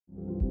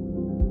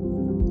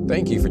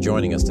Thank you for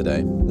joining us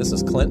today. This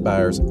is Clint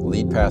Byers,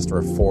 lead pastor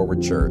of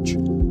Forward Church.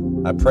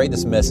 I pray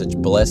this message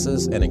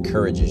blesses and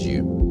encourages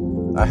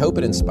you. I hope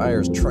it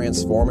inspires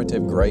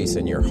transformative grace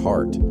in your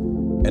heart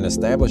and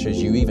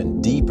establishes you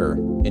even deeper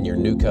in your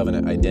new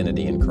covenant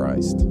identity in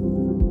Christ.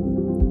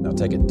 Now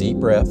take a deep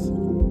breath,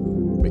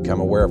 become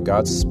aware of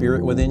God's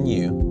Spirit within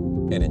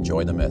you, and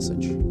enjoy the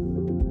message.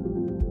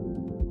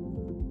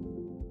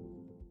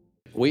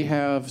 We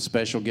have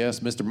special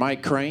guest, Mr.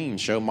 Mike Crane.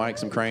 Show Mike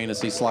some Crane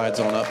as he slides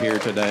on up here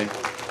today.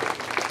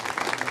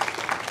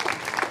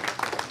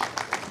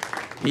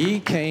 He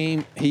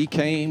came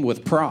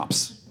with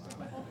props.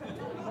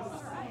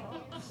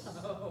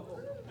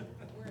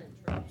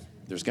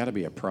 There's got to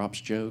be a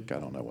props joke. I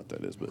don't know what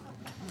that is, but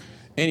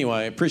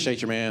anyway,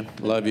 appreciate you, man.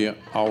 Love you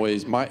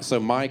always. So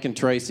Mike and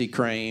Tracy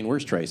Crane.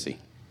 Where's Tracy?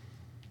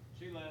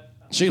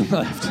 She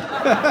left.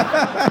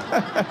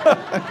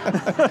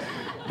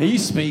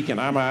 He's speaking.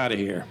 I'm out of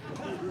here.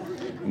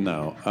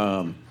 No.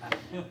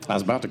 I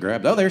was about to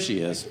grab. Oh, there she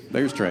is.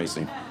 There's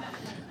Tracy.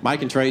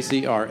 Mike and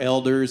Tracy are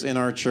elders in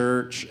our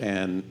church,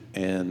 and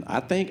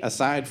I think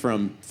aside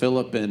from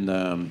Philip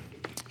and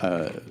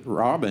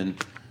Robin,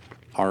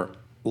 our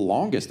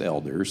longest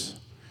elders.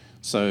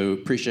 So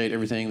appreciate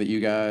everything that you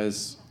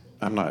guys.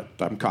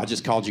 I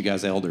just called you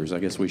guys elders. I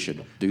guess we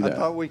should do that. I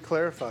thought we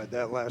clarified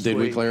that last week. Did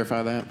we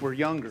clarify that? We're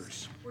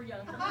youngers.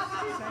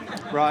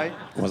 Right?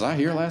 Was I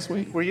here last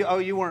week? Were you? Oh,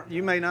 you weren't.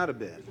 You may not have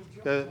been.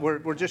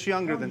 We're just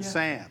younger than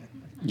Sam.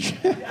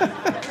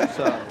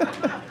 So.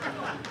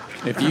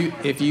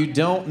 If you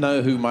don't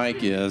know who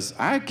Mike is,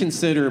 I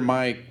consider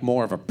Mike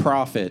more of a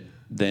prophet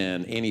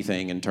than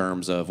anything in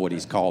terms of what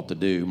he's called to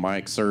do.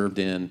 Mike served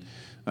in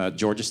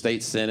Georgia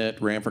State Senate,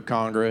 ran for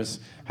Congress,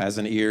 has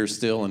an ear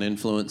still and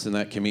influence in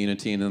that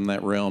community and in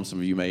that realm. Some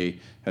of you may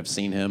have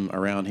seen him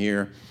around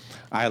here.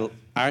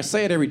 I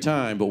say it every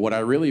time, but what I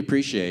really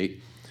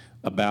appreciate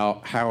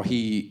about how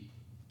he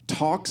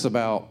talks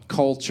about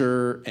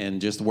culture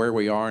and just where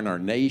we are in our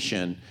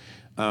nation,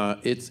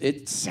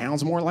 it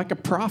sounds more like a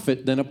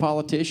prophet than a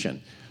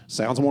politician.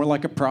 Sounds more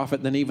like a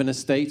prophet than even a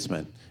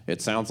statesman.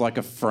 It sounds like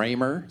a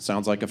framer,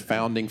 sounds like a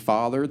founding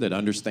father that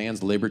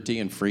understands liberty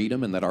and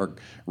freedom and that our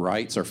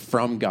rights are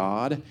from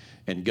God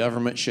and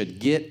government should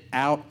get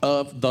out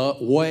of the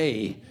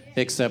way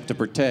except to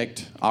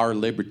protect our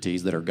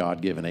liberties that are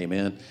God-given.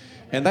 Amen.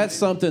 And that's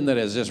something that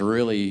has just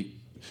really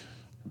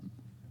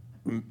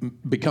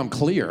become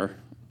clear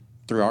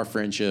through our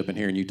friendship and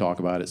hearing you talk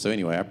about it. So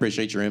anyway, I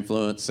appreciate your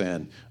influence,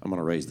 and I'm going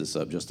to raise this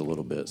up just a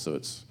little bit so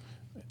it's...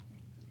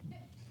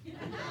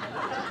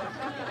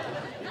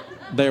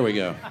 There we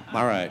go.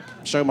 All right.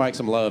 Show Mike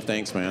some love.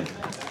 Thanks, man.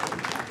 That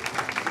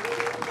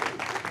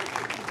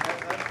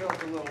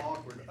felt a little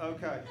awkward.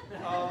 Okay.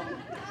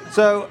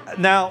 So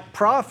now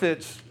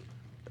prophets,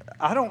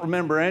 I don't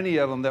remember any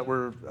of them that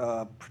were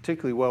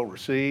particularly well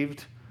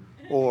received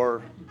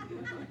or...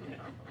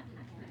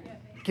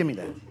 Give me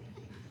that.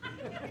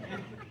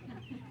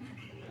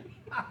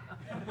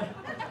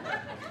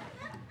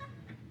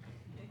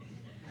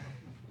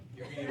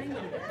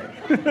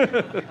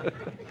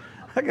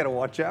 I got to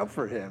watch out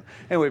for him.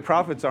 Anyway,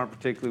 prophets aren't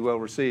particularly well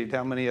received.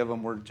 How many of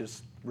them were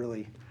just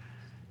really,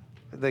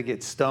 they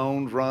get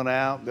stoned, run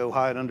out, go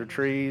hide under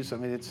trees? I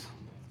mean,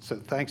 so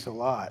thanks a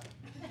lot,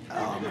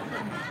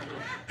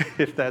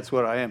 if that's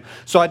what I am.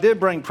 So I did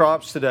bring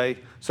props today,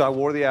 so I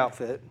wore the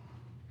outfit,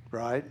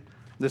 right?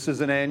 This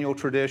is an annual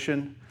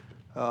tradition,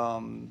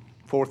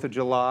 4th of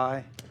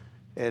July,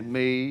 and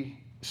me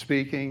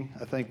speaking.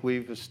 I think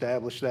we've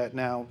established that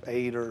now,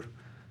 8 or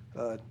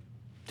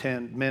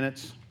 10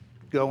 minutes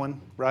going,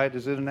 right?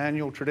 Is it an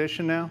annual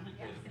tradition now?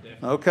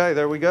 Okay,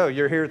 there we go.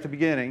 You're here at the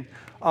beginning.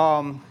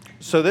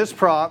 So this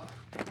prop,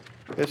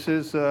 this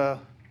is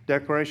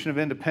Declaration of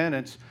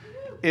Independence.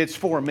 It's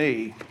for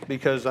me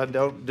because I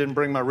didn't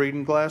bring my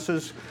reading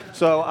glasses.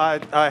 So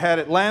I had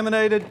it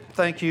laminated.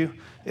 Thank you.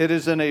 It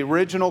is an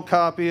original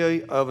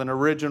copy of an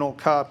original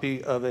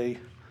copy of a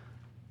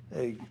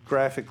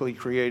graphically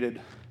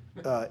created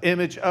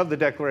image of the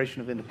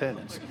Declaration of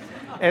Independence.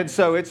 And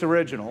so it's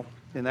original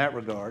in that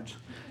regards.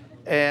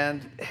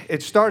 And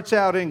it starts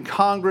out in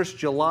Congress,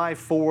 July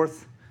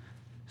 4th,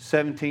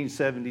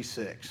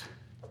 1776.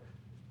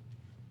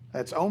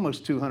 That's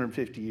almost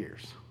 250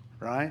 years,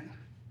 right?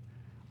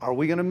 Are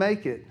we going to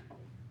make it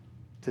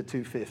to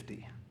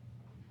 250?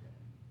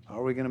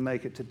 Are we going to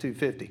make it to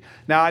 250?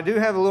 Now, I do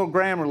have a little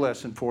grammar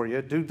lesson for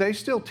you. Do they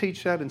still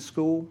teach that in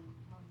school?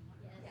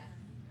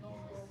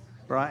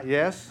 Right?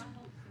 Yes?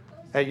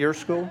 At your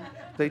school,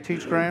 they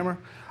teach grammar?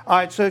 All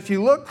right, so if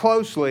you look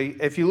closely,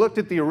 if you looked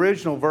at the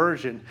original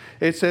version,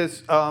 it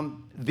says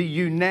the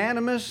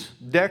unanimous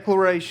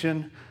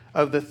declaration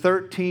of the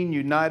 13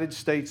 United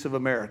States of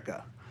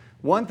America.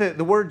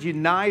 The word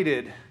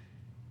united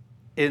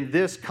in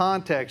this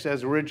context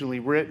as originally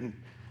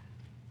written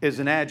is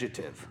an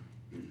adjective.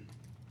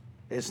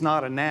 It's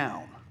not a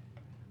noun.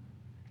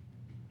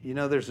 You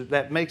know,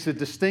 that makes a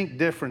distinct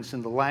difference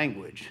in the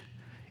language.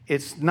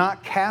 It's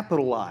not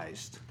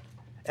capitalized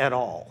at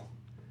all.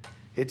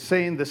 It's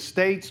saying the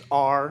states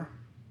are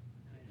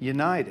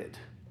united.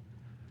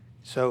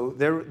 So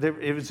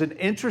it was an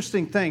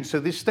interesting thing. So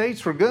the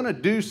states were going to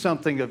do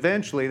something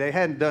eventually. They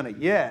hadn't done it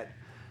yet.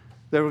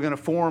 They were going to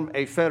form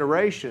a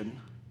federation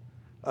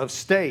of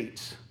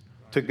states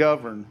to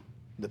govern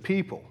the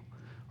people.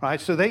 Right?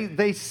 So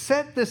they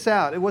set this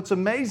out. And what's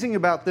amazing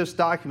about this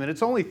document,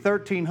 it's only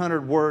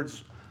 1,300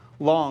 words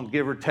long,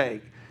 give or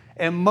take.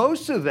 And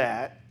most of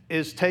that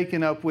is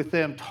taken up with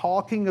them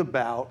talking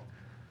about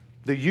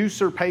the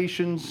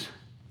usurpations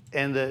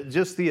and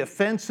just the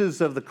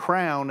offenses of the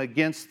crown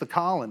against the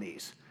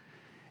colonies.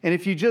 And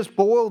if you just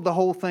boiled the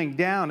whole thing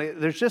down,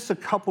 there's just a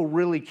couple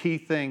really key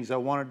things I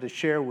wanted to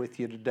share with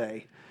you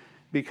today.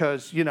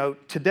 Because,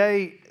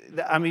 today,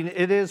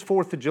 it is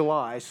 4th of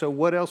July, so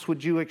what else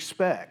would you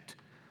expect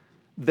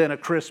than a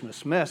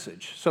Christmas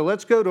message? So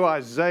let's go to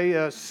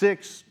Isaiah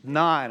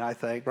 6:9, I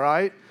think,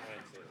 right?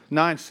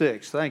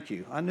 9:6, thank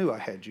you. I knew I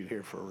had you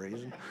here for a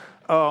reason.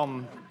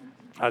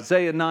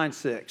 Isaiah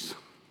 9:6.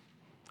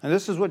 And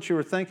this is what you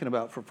were thinking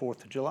about for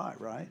 4th of July,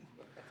 right?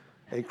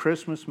 A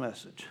Christmas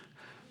message.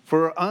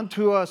 For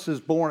unto us is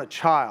born a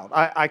child.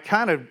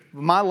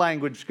 My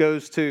language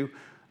goes to,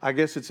 I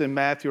guess it's in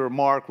Matthew or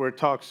Mark where it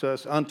talks to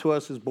us, unto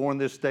us is born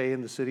this day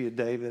in the city of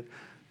David.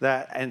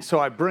 And so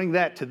I bring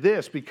that to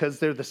this because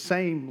they're the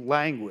same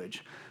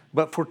language.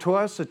 But for to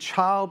us a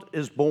child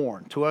is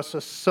born, to us a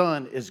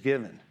son is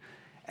given,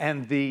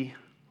 and the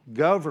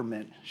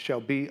government shall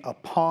be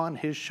upon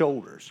his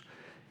shoulders.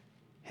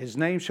 His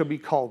name shall be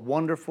called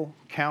Wonderful,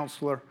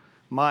 Counselor,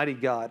 Mighty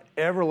God,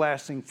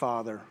 Everlasting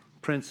Father,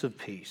 Prince of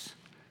Peace.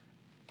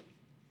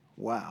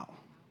 Wow.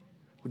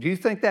 Do you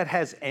think that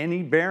has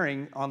any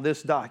bearing on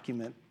this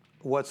document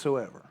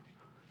whatsoever?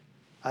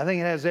 I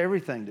think it has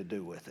everything to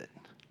do with it.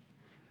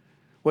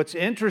 What's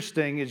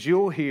interesting is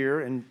you'll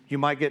hear, and you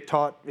might get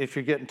taught, if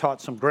you're getting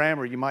taught some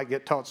grammar, you might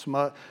get taught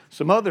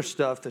some other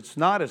stuff that's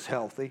not as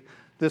healthy,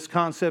 this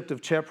concept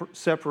of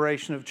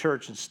separation of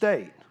church and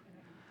state.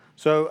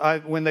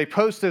 So when they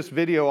post this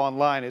video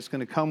online, it's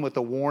going to come with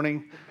a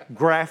warning,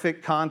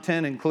 graphic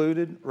content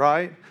included,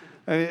 right?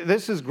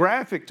 This is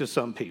graphic to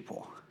some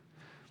people.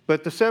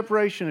 But the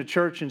separation of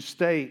church and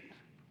state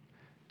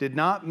did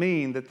not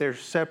mean that they're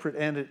separate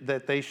and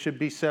that they should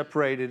be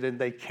separated and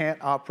they can't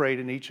operate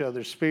in each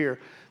other's sphere.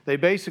 They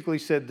basically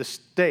said the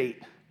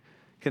state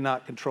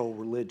cannot control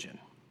religion.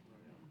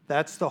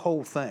 That's the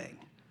whole thing.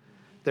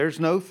 There's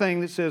no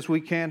thing that says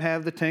we can't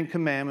have the Ten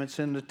Commandments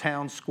in the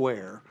town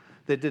square.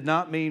 That did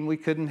not mean we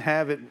couldn't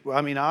have it.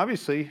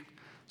 Obviously,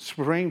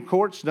 Supreme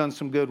Court's done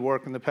some good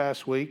work in the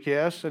past week.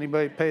 Yes,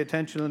 anybody pay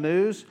attention to the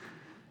news?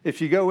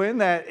 If you go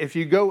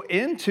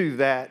into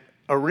that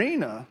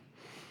arena,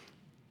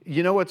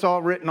 you know what's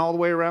all written all the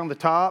way around the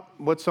top?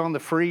 What's on the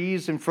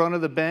frieze in front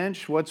of the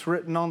bench? What's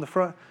written on the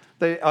front?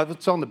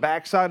 It's on the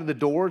back side of the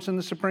doors in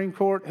the Supreme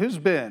Court. Who's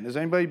been? Has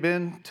anybody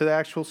been to the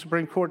actual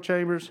Supreme Court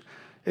chambers?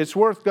 It's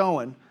worth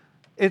going.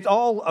 It's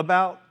all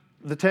about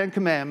the Ten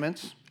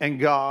Commandments and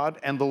God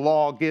and the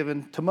law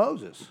given to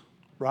Moses,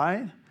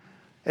 right?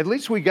 At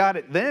least we got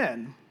it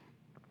then.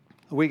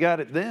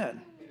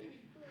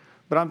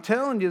 But I'm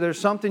telling you, there's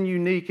something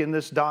unique in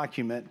this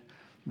document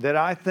that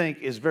I think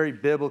is very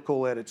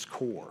biblical at its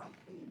core.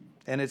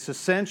 And it's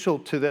essential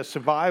to the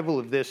survival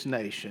of this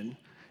nation,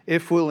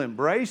 if we'll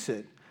embrace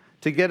it,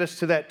 to get us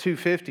to that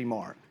 250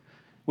 mark,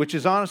 which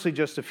is honestly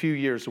just a few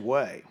years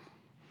away.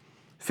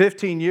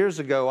 15 years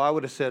ago, I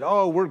would have said,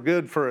 oh, we're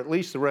good for at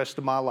least the rest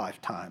of my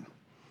lifetime.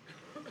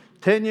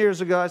 10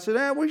 years ago, I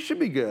said, we should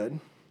be good.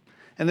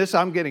 And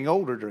I'm getting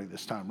older during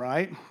this time,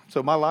 right?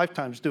 So my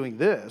lifetime's doing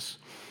this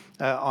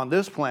on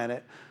this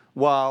planet,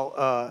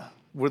 while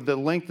with the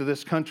length of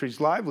this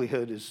country's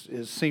livelihood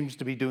seems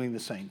to be doing the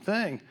same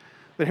thing.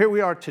 But here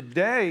we are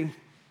today,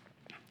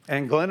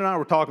 and Glenn and I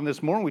were talking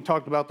this morning. We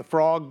talked about the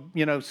frog,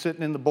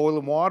 sitting in the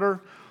boiling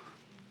water.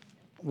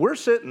 We're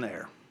sitting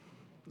there.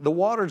 The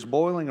water's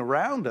boiling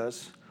around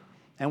us,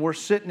 and we're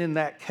sitting in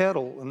that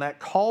kettle, in that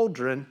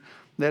cauldron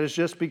that has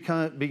just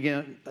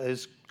begun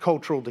as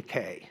cultural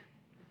decay.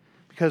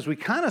 Because we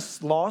kind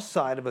of lost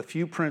sight of a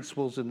few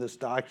principles in this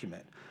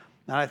document.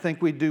 And I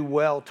think we do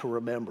well to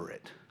remember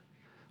it,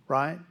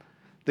 right?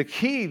 The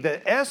key,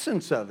 the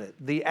essence of it,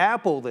 the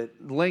apple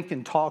that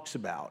Lincoln talks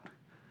about,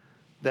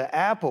 the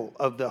apple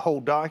of the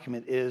whole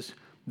document is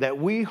that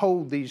we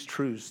hold these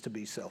truths to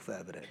be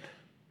self-evident.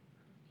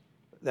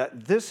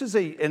 That this is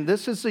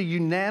a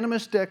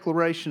unanimous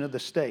declaration of the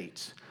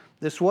states.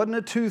 This wasn't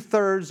a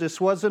 2/3. This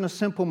wasn't a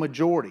simple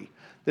majority.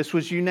 This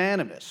was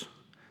unanimous.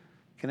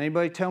 Can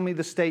anybody tell me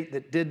the state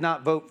that did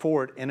not vote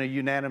for it in a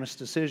unanimous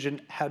decision?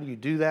 How do you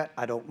do that?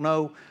 I don't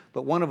know,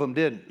 but one of them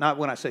didn't. Not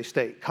when I say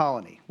state,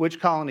 colony. Which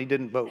colony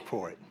didn't vote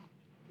for it?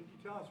 Did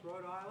you tell us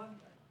Rhode Island?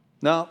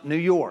 No, New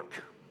York.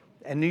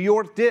 And New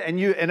York did,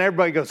 and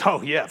everybody goes,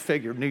 oh yeah,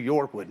 figured New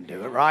York wouldn't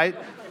do it, right?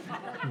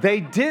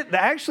 They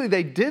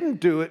didn't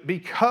do it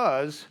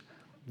because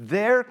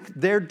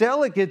their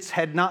delegates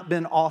had not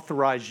been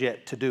authorized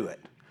yet to do it.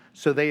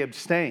 So they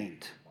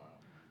abstained,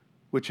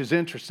 which is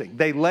interesting.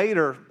 They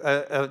later,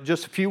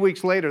 just a few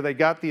weeks later, they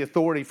got the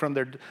authority from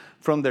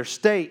their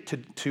state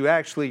to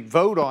actually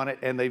vote on it,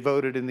 and they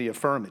voted in the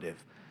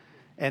affirmative.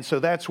 And so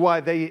that's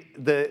why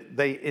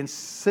they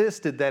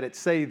insisted that it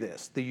say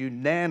this, the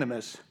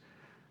unanimous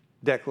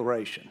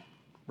declaration,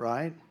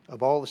 right,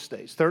 of all the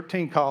states.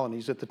 13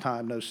 colonies at the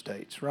time, no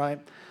states, right,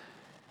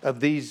 of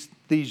these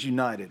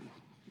United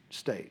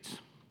States.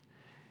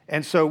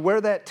 And so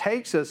where that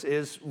takes us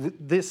is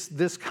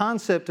this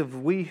concept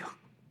of we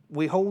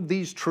hold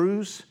these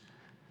truths.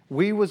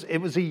 It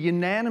was a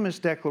unanimous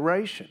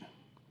declaration.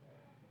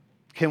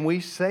 Can we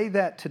say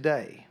that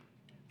today?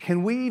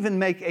 Can we even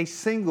make a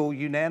single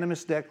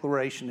unanimous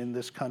declaration in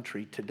this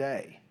country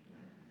today?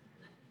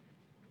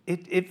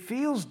 It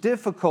feels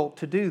difficult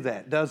to do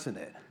that, doesn't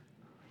it?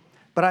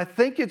 But I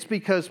think it's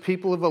because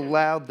people have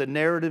allowed the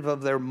narrative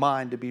of their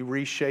mind to be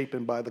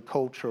reshaped by the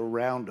culture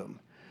around them.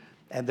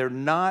 And they're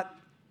not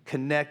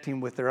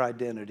connecting with their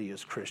identity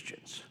as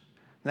Christians.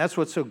 And that's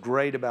what's so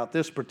great about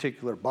this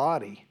particular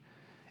body,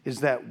 is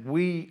that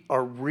we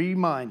are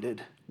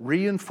reminded,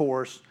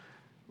 reinforced,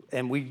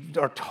 and we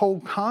are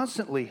told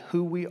constantly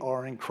who we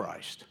are in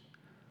Christ.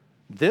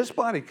 This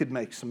body could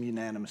make some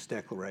unanimous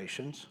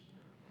declarations.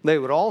 They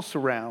would all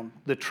surround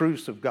the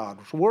truths of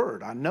God's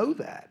word. I know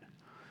that,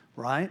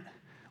 right?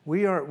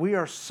 We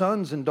are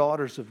sons and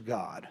daughters of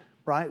God,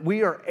 right?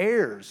 We are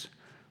heirs.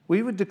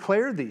 We would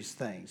declare these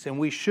things, and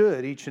we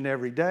should each and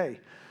every day.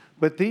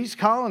 But these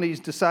colonies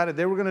decided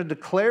they were going to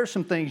declare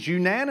some things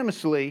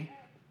unanimously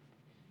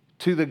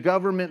to the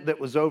government that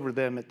was over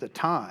them at the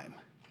time.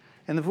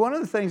 And one of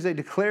the things they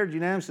declared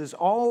unanimously is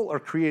all are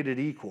created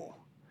equal.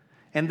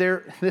 And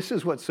this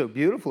is what's so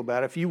beautiful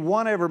about it. If you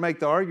want to ever make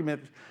the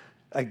argument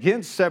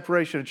against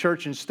separation of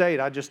church and state,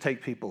 I just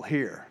take people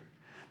here.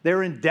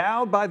 They're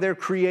endowed by their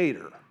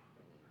Creator.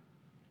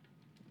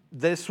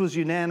 This was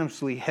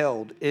unanimously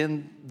held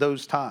in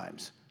those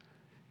times.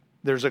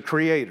 There's a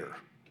Creator.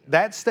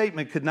 That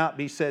statement could not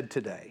be said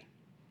today,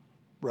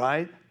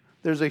 right?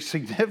 There's a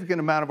significant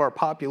amount of our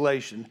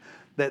population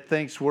that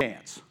thinks we're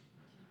ants,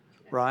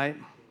 right?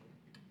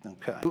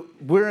 Okay.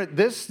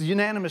 This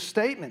unanimous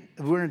statement,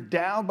 we're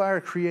endowed by our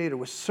Creator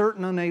with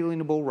certain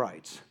unalienable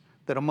rights,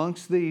 that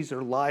amongst these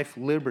are life,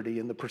 liberty,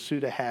 and the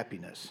pursuit of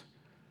happiness.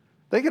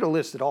 They could have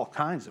listed all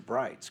kinds of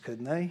rights,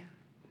 couldn't they?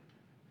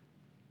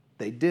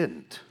 They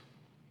didn't.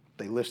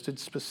 They listed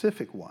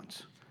specific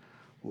ones.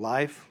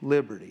 Life,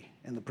 liberty,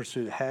 and the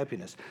pursuit of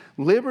happiness.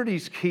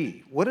 Liberty's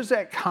key. What does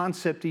that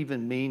concept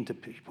even mean to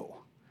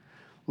people?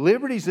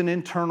 Liberty's an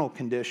internal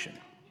condition.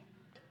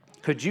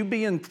 Could you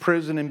be in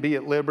prison and be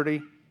at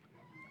liberty?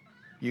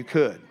 You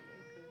could.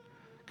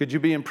 Could you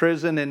be in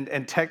prison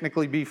and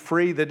technically be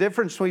free? The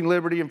difference between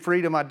liberty and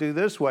freedom, I do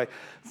this way.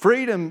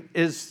 Freedom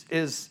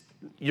is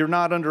you're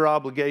not under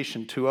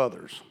obligation to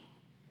others.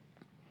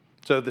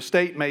 So the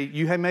state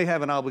you may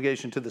have an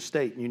obligation to the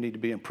state and you need to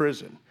be in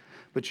prison,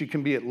 but you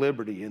can be at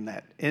liberty in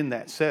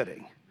that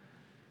setting.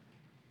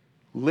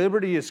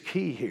 Liberty is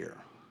key here,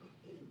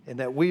 and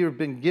that we have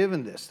been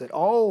given this, that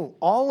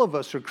all of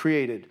us are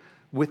created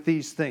with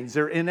these things.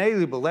 They're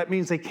inalienable. That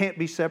means they can't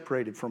be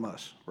separated from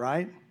us,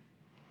 right?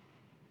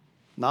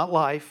 Not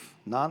life,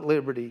 not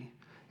liberty,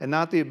 and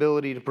not the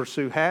ability to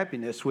pursue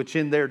happiness, which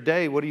in their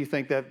day, what do you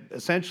think that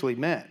essentially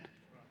meant?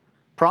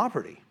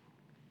 Property.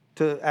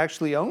 To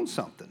actually own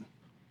something,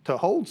 to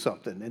hold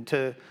something,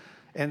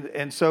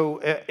 and so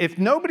if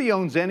nobody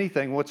owns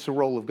anything, what's the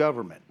role of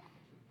government?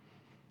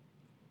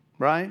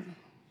 Right?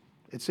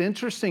 It's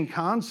interesting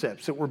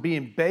concepts that were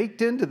being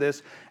baked into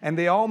this, and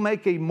they all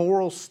make a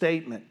moral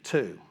statement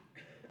too.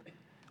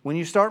 When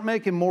you start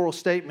making moral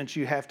statements,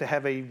 you have to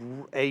have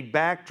a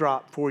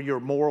backdrop for your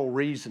moral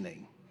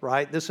reasoning,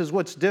 right? This is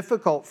what's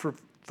difficult for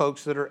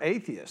folks that are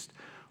atheists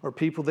or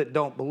people that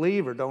don't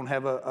believe or don't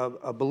have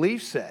a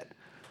belief set.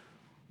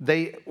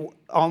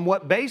 On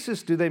what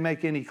basis do they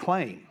make any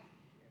claim?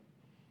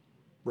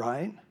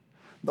 Right?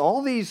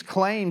 All these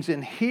claims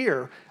in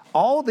here,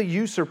 all the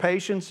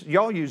usurpations,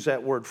 y'all use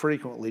that word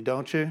frequently,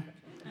 don't you?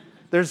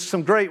 There's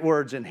some great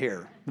words in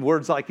here.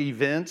 Words like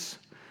events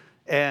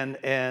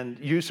and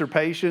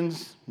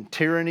usurpations, and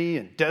tyranny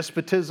and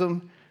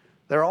despotism.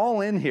 They're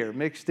all in here,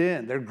 mixed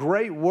in. They're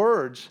great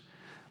words,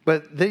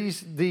 but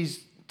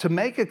these to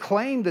make a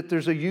claim that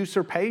there's a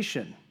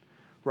usurpation,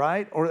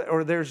 right?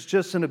 Or there's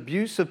just an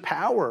abuse of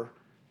power,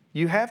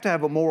 you have to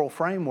have a moral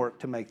framework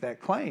to make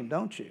that claim,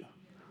 don't you?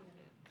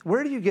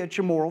 Where do you get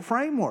your moral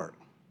framework?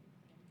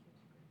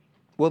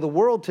 Well, the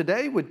world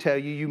today would tell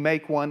you you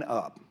make one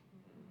up.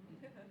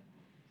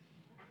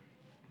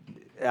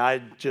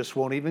 I just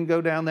won't even go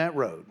down that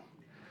road.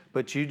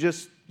 But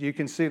you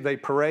can see they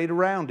parade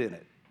around in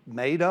it,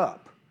 made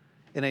up,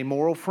 in a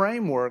moral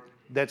framework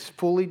that's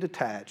fully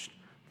detached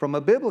from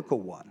a biblical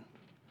one.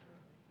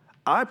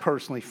 I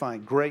personally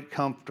find great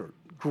comfort,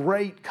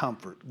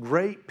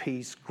 great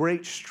peace,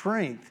 great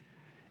strength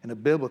in a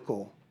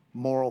biblical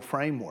moral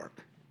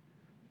framework.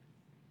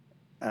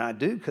 And I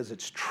do because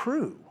it's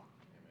true.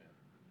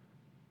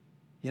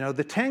 You know,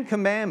 the Ten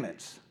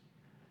Commandments.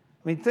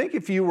 I mean, think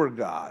if you were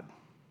God.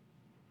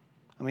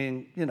 I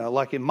mean, you know,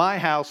 like in my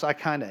house, I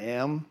kind of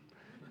am.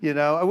 You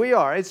know, we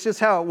are. It's just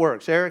how it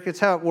works. Eric, it's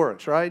how it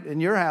works, right?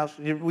 In your house,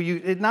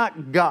 it's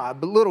not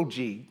God, but little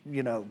g,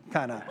 you know,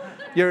 kind of.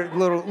 Your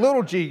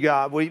little g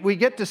God. We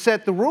get to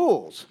set the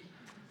rules.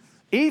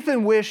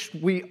 Ethan wished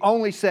we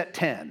only set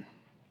 10.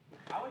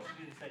 I wish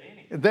you didn't say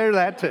any. They're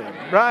that too,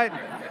 right?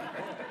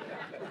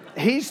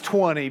 He's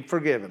 20,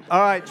 forgive him. All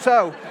right,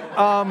 so,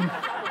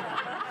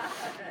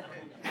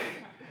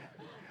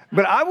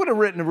 but I would have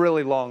written a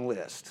really long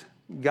list.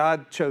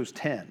 God chose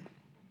 10.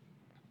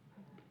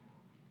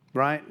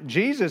 Right?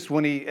 Jesus,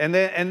 when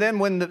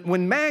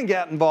man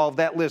got involved,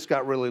 that list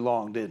got really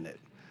long, didn't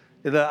it?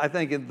 I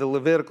think in the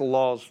Levitical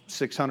laws,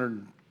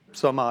 600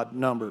 some odd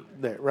number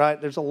there, right?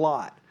 There's a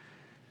lot.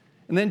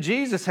 And then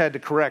Jesus had to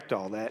correct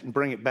all that and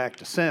bring it back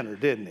to center,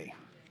 didn't he?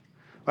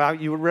 Well,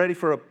 you were ready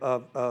for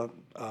a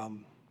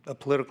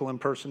political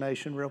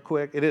impersonation real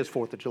quick? It is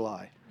 4th of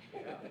July.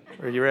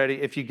 Are you ready?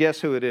 If you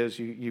guess who it is,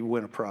 you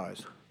win a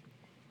prize.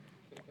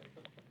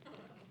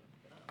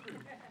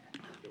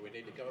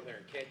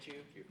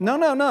 No.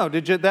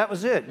 That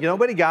was it.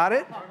 Nobody got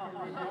it?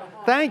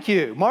 Thank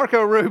you.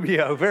 Marco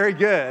Rubio. Very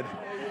good.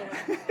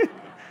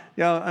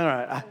 All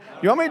right.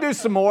 You want me to do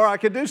some more? I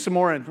could do some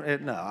more.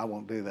 No, I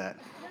won't do that.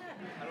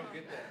 I don't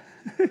get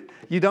that.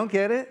 You don't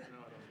get it? No,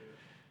 I don't do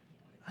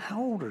it.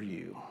 How old are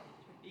you?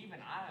 Even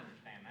I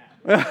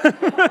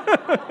understand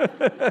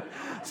that.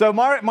 So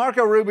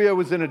Marco Rubio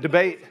was in a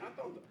debate.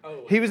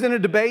 He was in a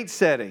debate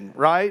setting,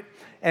 right?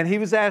 And he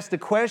was asked a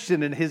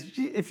question, and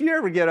if you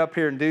ever get up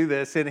here and do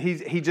this, and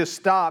he just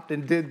stopped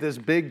and did this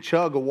big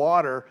chug of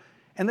water,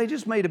 and they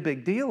just made a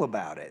big deal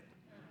about it.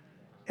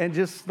 And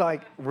just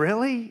like,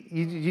 really?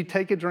 You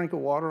take a drink of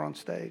water on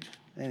stage?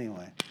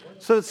 Anyway.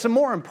 So it's some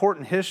more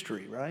important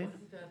history, right?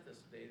 Wasn't that the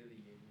State of the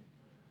Union?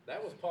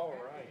 That was Paul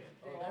Ryan.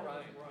 Paul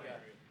Ryan, yeah.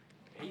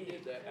 He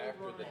did that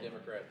after the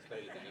Democrat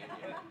State of the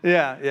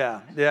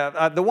Union.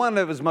 Yeah. The one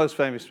that was most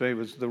famous to me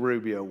was the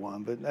Rubio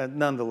one, but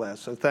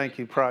nonetheless, so thank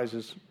you,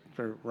 prizes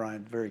for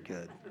Ryan. Very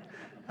good.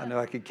 I know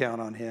I could count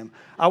on him.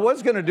 I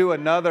was going to do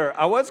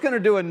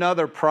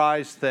another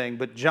prize thing,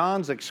 but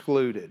John's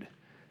excluded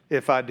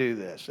if I do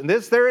this. And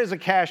there is a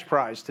cash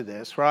prize to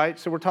this, right?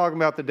 So we're talking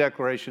about the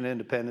Declaration of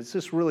Independence.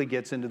 This really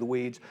gets into the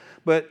weeds.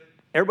 But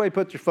everybody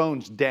put your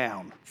phones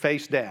down,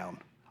 face down,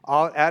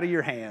 out of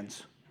your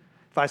hands.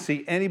 If I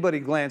see anybody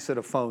glance at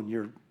a phone,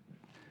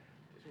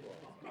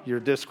 you're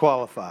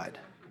disqualified.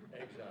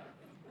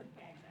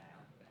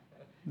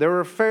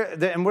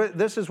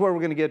 This is where we're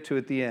going to get to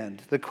at the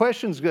end. The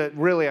questions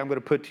really I'm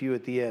going to put to you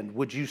at the end.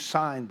 Would you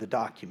sign the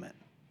document?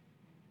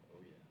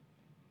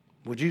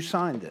 Would you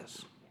sign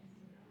this?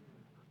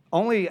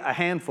 Only a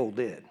handful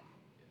did.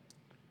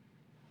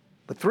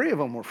 But 3 of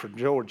them were for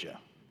Georgia.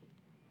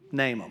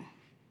 Name them.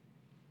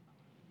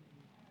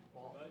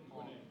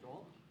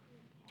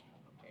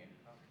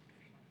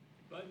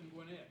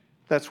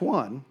 That's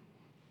one.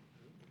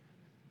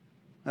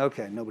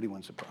 Okay, nobody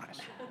wins a prize.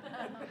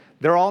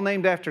 They're all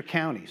named after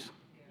counties,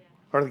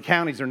 or the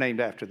counties are named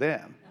after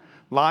them.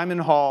 Lyman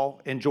Hall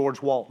and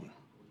George Walton.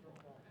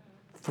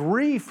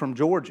 3 from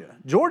Georgia.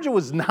 Georgia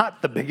was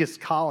not the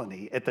biggest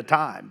colony at the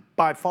time,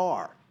 by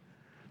far.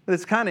 But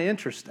it's kind of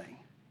interesting.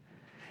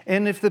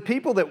 And if the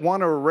people that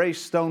want to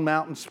erase Stone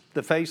Mountain,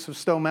 the face of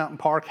Stone Mountain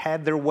Park,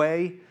 had their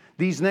way,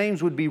 these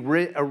names would be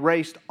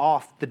erased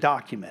off the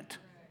document.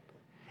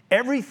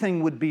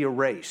 Everything would be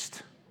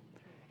erased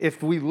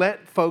if we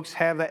let folks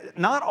have that.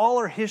 Not all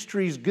our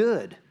history is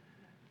good,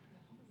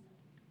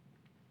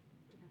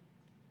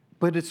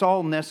 but it's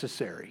all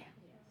necessary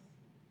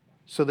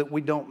so that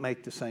we don't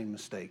make the same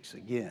mistakes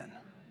again.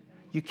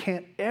 You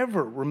can't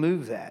ever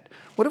remove that.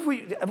 What if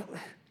we...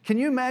 Can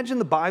you imagine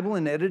the Bible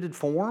in edited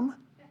form?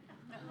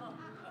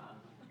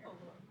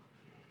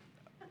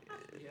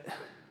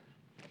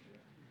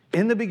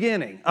 In the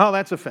beginning. Oh,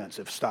 that's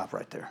offensive. Stop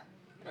right there.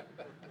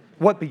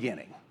 What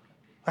beginning?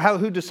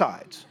 Who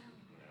decides?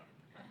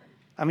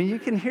 I mean, you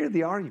can hear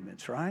the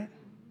arguments, right?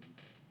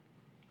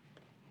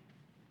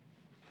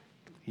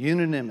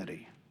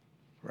 Unanimity,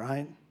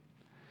 right?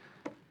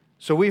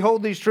 So we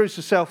hold these truths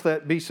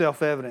to be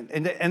self-evident.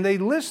 And they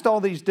list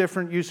all these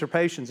different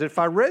usurpations. If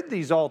I read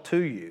these all to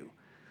you,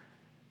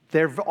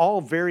 they're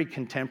all very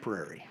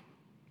contemporary.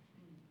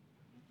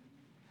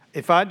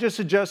 If I just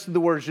adjusted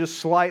the words just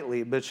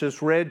slightly, but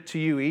just read to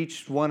you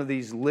each one of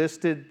these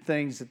listed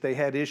things that they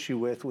had issue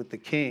with the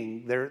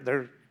king,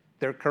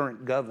 their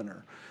current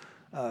governor,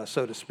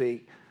 so to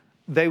speak,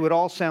 they would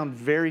all sound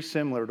very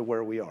similar to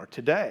where we are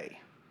today,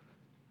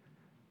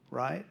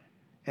 right?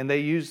 And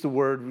they use the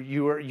word,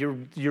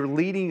 you're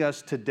leading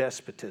us to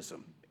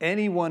despotism.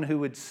 Anyone who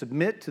would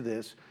submit to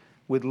this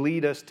would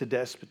lead us to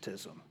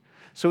despotism.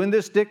 So in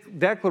this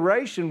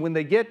declaration, when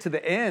they get to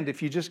the end,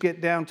 if you just get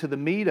down to the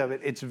meat of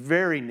it, it's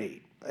very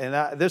neat.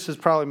 And this is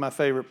probably my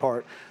favorite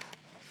part.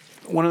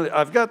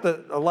 I've got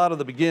a lot of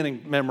the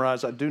beginning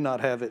memorized. I do not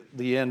have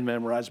the end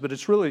memorized, but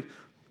it's really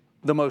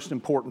the most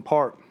important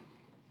part.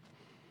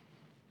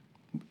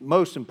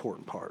 Most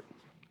important part.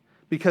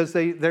 Because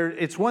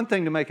it's one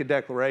thing to make a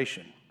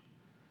declaration.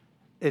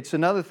 It's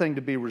another thing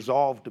to be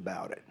resolved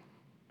about it.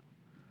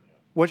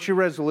 What's your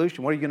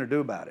resolution? What are you going to do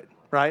about it?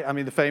 Right? I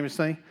mean, the famous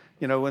thing,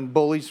 when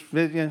bullies,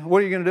 what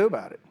are you going to do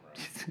about it?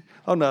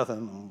 Oh,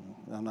 nothing.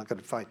 I'm not going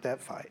to fight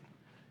that fight.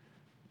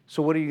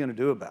 So what are you going to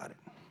do about it?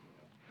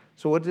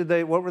 So what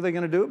were they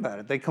going to do about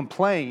it? They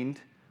complained.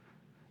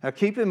 Now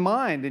keep in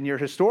mind, in your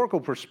historical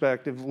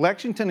perspective,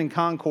 Lexington and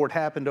Concord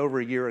happened over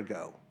a year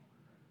ago.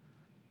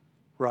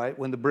 Right?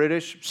 When the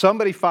British,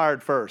 somebody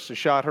fired first. A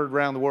shot heard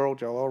around the world.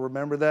 Y'all all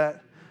remember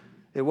that?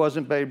 It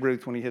wasn't Babe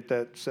Ruth when he hit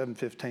that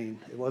 715.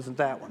 It wasn't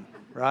that one,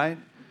 right?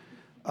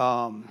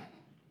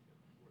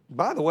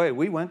 By the way,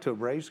 we went to a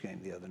Braves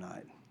game the other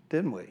night,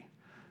 didn't we?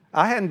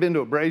 I hadn't been to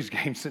a Braves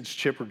game since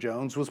Chipper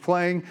Jones was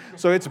playing,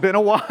 so it's been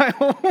a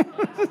while.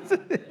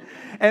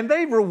 And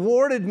they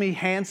rewarded me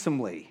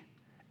handsomely.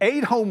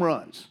 8 home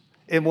runs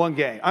in one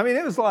game. I mean,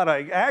 it was a lot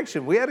of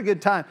action. We had a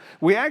good time.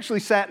 We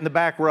actually sat in the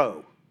back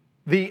row,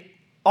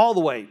 all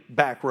the way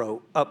back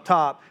row up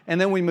top,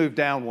 and then we moved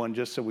down one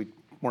just so we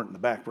weren't in the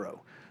back row.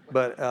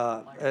 But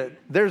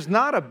there's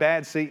not a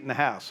bad seat in the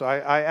house. So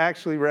I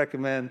actually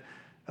recommend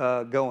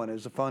going. It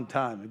was a fun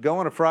time. And go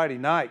on a Friday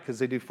night because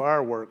they do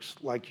fireworks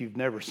like you've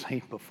never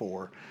seen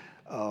before.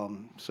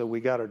 So we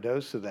got our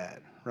dose of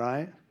that,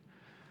 right?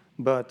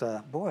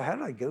 But boy, how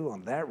did I go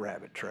on that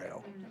rabbit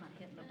trail?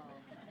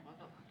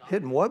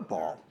 Hitting what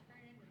ball?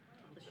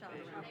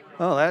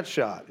 Oh, that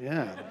shot.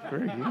 Yeah,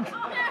 very good.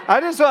 I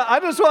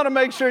just want to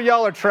make sure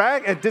y'all are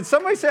tracking. Did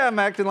somebody say I'm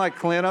acting like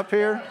Clint up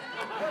here?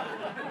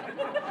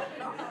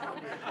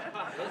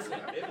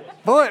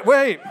 Boy,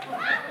 wait.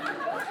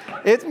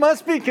 It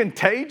must be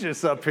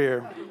contagious up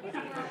here.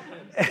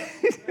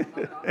 It's a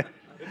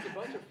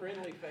bunch of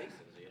friendly faces,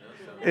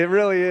 So. It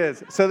really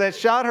is. So that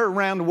shot heard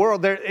around the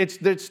world.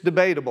 It's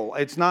debatable.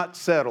 It's not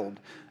settled.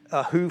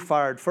 Who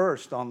fired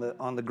first on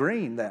the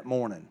green that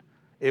morning?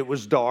 It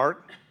was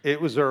dark. It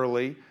was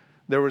early.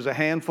 There was a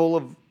handful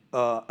of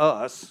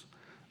us,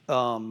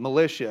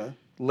 militia,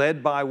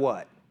 led by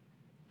what?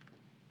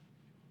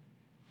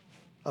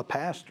 A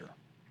pastor.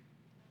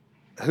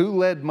 Who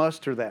led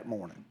muster that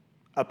morning?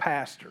 A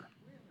pastor.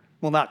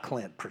 Well, not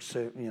Clint,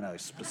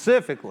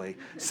 specifically.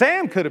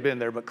 Sam could have been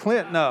there, but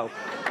Clint, no.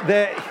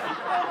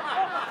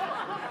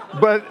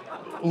 But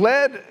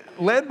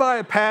led by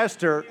a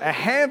pastor, a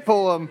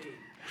handful of them.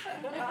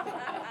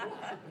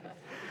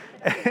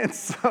 And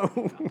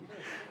so,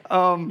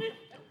 I'm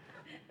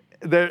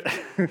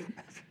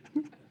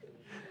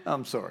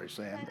sorry,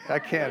 Sam. I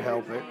can't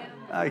help it.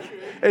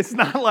 It's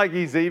not like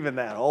he's even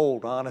that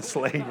old,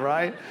 honestly,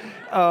 right?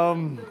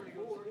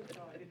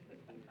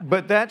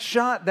 But that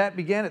shot, that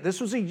began it. This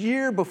was a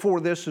year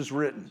before this was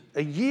written.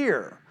 A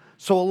year.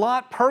 So a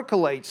lot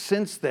percolates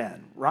since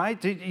then,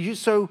 right?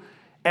 So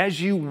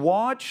as you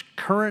watch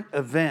current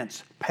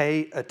events,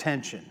 pay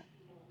attention.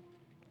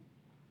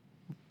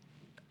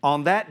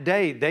 On that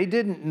day, they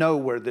didn't know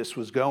where this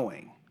was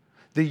going.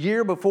 The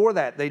year before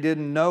that, they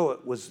didn't know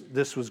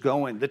this was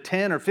going. The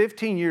 10 or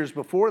 15 years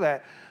before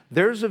that,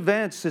 there's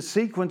events, a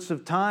sequence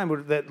of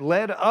time that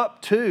led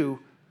up to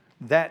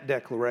that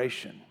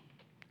declaration.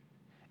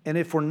 And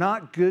if we're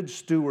not good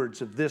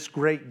stewards of this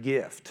great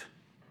gift,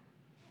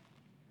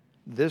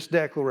 this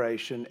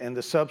declaration and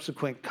the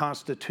subsequent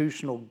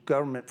constitutional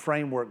government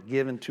framework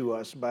given to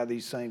us by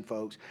these same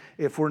folks,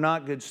 if we're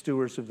not good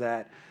stewards of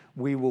that,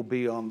 we will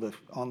be on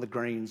the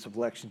greens of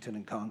Lexington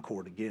and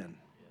Concord again.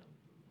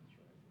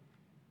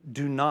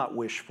 Do not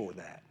wish for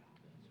that.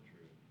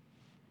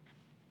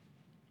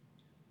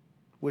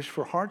 Wish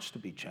for hearts to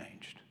be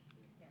changed.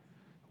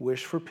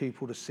 Wish for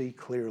people to see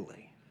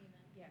clearly.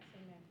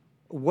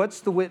 What's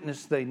the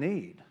witness they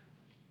need?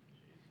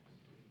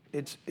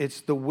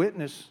 It's the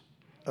witness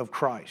of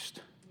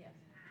Christ.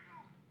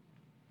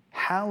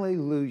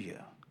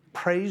 Hallelujah.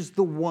 Praise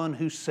the one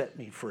who set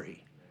me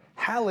free.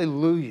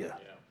 Hallelujah.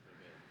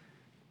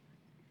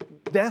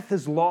 Death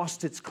has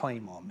lost its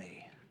claim on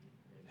me.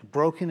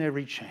 Broken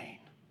every chain.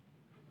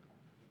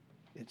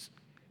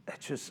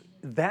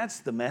 That's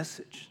the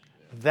message.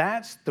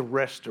 That's the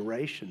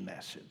restoration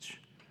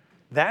message.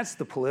 That's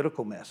the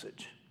political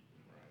message.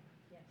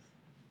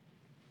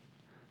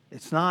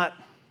 It's not,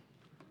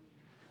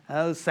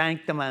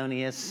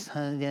 sanctimonious,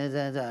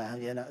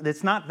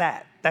 It's not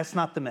that. That's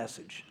not the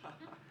message.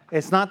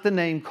 It's not the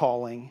name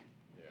calling.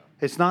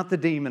 It's not the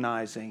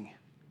demonizing.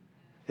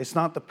 It's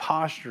not the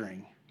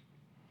posturing.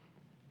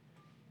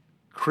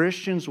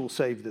 Christians will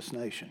save this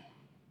nation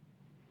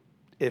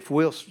if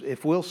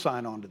we'll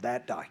sign on to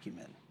that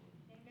document.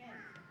 Amen.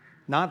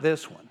 Not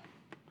this one,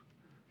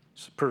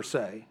 per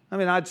se. I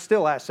mean, I'd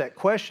still ask that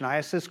question. I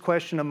ask this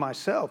question of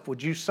myself.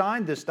 Would you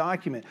sign this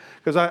document?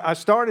 Because I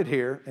started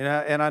here,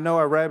 and I know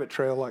I rabbit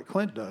trail like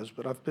Clint does,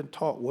 but I've been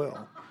taught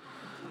well.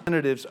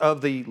 Representatives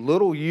of the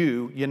little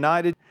U,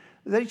 united,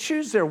 they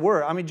choose their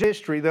word. I mean,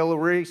 history, they'll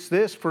erase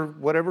this for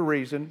whatever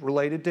reason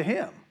related to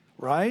him,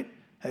 right?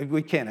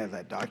 We can't have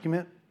that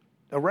document.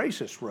 A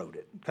racist wrote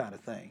it, kind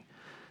of thing.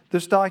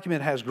 This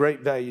document has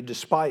great value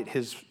despite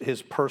his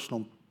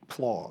personal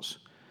flaws.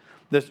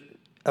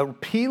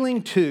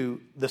 Appealing to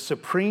the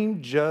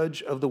supreme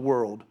judge of the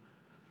world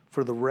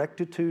for the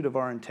rectitude of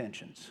our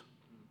intentions.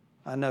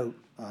 I know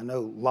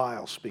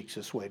Lyle speaks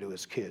this way to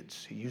his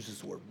kids. He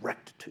uses the word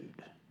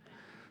rectitude.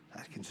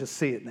 I can just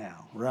see it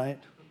now, right?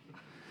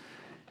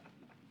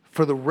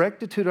 For the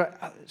rectitude,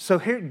 so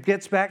here it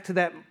gets back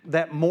to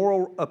that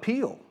moral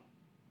appeal.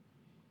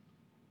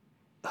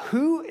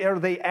 Who are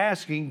they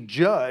asking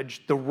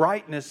judge the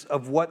rightness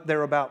of what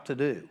they're about to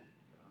do?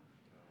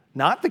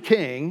 Not the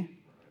king,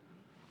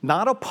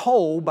 not a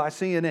poll by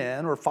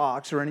CNN or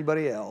Fox or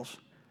anybody else.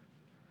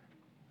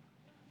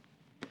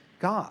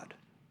 God.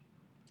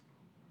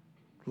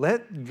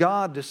 Let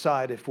God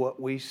decide if what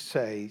we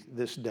say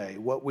this day,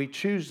 what we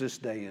choose this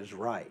day is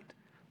right.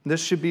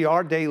 This should be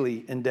our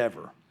daily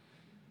endeavor,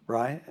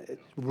 right?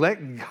 Let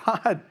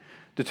God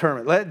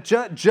determine.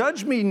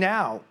 Judge me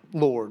now,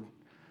 Lord,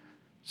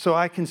 so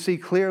I can see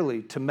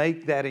clearly to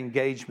make that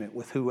engagement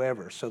with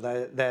whoever, so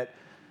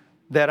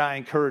that I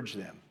encourage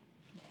them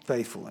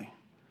faithfully.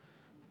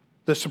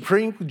 The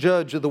supreme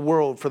judge of the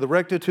world, for the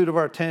rectitude of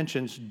our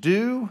attentions,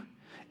 do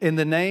in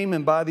the name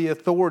and by the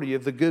authority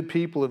of the good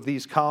people of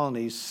these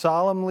colonies,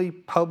 solemnly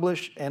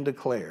publish and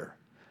declare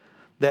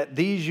that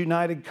these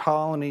united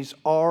colonies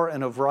are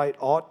and of right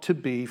ought to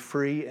be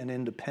free and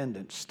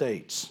independent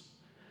states,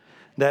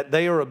 that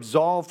they are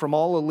absolved from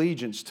all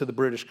allegiance to the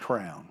British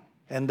Crown,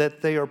 and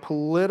that their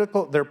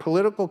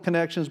political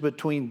connections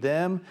between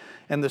them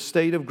and the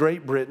state of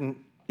Great Britain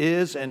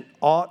is and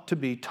ought to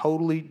be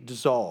totally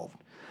dissolved.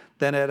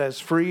 Then as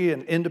free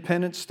and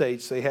independent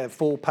states, they have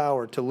full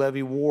power to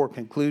levy war,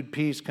 conclude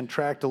peace,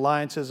 contract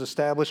alliances,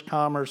 establish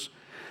commerce,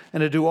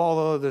 and to do all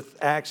other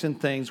acts and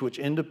things which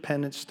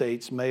independent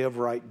states may of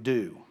right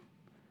do.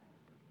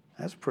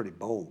 That's pretty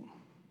bold.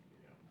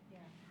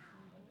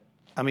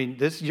 I mean,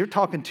 you're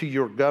talking to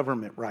your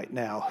government right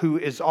now, who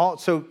is all.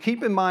 So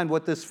keep in mind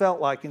what this felt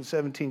like in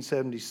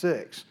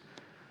 1776.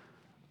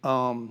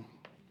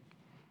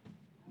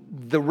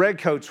 The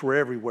redcoats were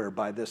everywhere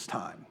by this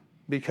time,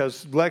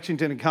 because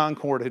Lexington and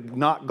Concord had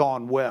not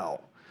gone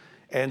well.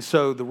 And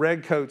so the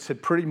redcoats had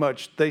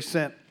they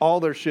sent all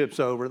their ships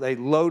over. They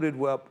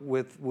loaded up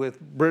with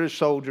British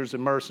soldiers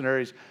and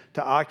mercenaries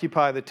to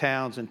occupy the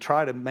towns and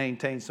try to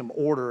maintain some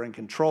order and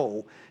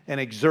control and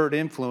exert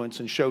influence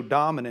and show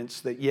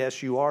dominance that,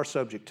 yes, you are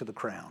subject to the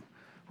crown,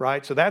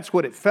 right? So that's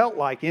what it felt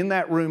like in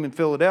that room in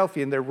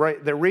Philadelphia, and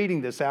they're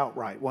reading this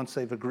outright once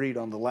they've agreed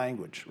on the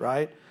language,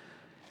 right?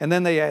 And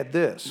then they add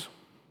this.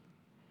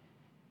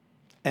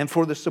 And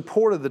for the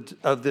support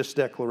of this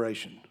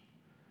declaration.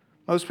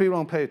 Most people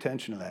don't pay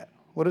attention to that.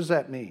 What does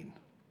that mean?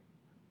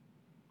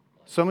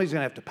 Somebody's going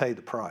to have to pay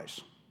the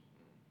price.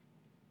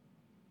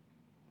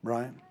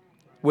 Right?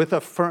 With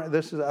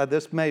a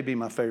this may be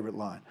my favorite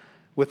line.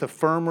 With a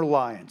firm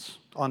reliance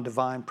on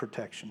divine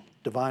protection,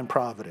 divine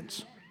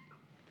providence.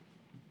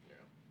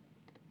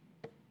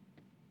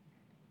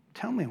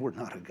 Tell me we're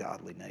not a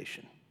godly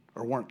nation,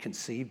 or weren't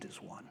conceived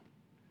as one.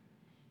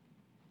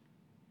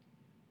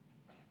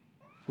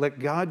 Let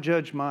God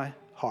judge my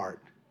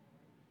heart,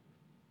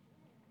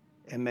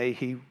 and may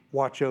He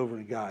watch over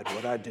and guide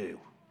what I do.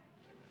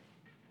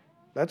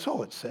 That's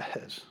all it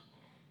says.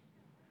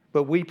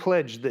 But we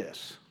pledge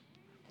this.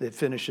 It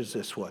finishes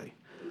this way.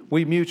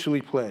 We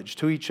mutually pledge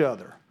to each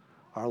other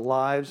our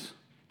lives,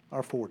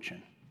 our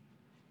fortune,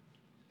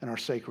 and our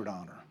sacred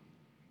honor.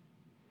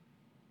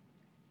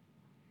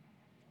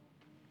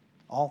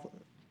 All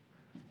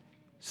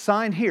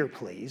sign here,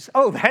 please.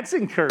 Oh, that's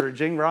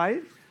encouraging,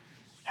 right?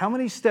 How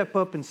many step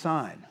up and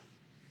sign?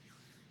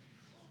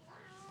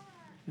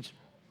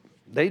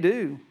 They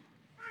do,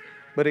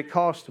 but it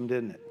cost them,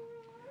 didn't it?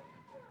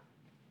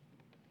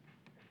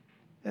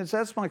 And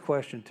that's my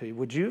question to you.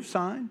 Would you have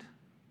signed?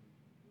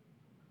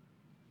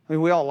 I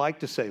mean, we all like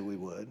to say we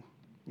would,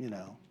 you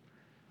know.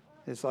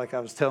 It's like I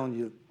was telling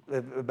you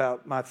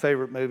about my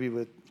favorite movie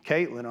with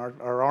Caitlin,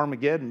 our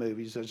Armageddon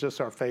movies. It's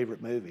just our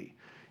favorite movie.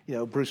 You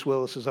know, Bruce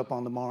Willis is up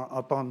on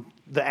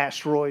the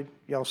asteroid.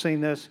 Y'all seen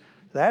this?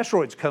 The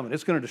asteroid's coming.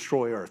 It's going to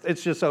destroy Earth.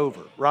 It's just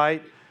over,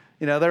 right?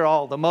 You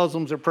know, the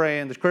Muslims are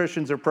praying, the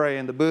Christians are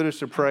praying, the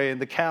Buddhists are praying,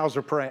 the cows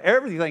are praying.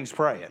 Everything's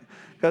praying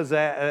because the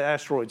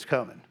asteroid's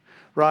coming,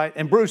 right?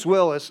 And Bruce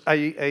Willis,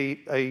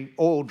 a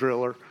oil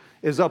driller,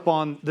 is up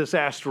on this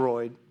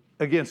asteroid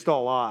against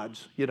all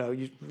odds. You know,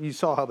 you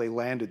saw how they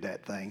landed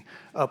that thing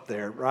up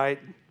there, right?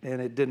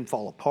 And it didn't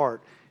fall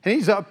apart. And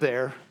he's up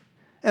there,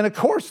 and of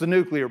course the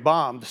nuclear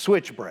bomb, the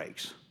switch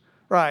breaks,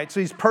 right? So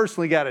he's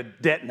personally got to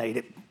detonate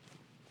it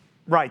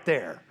right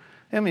there.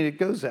 I mean, it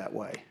goes that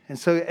way. And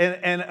so,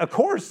 and of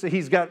course,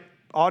 he's got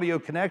audio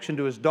connection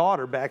to his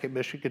daughter back at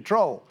Mission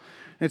Control.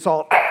 And it's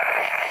all,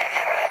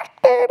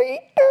 Daddy,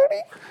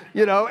 Daddy,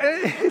 you know.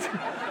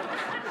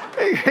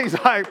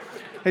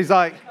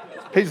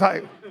 He's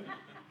like,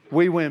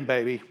 we win,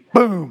 baby.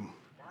 Boom,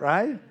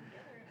 right?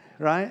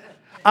 Right?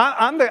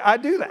 I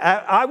do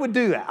that. I would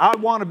do that. I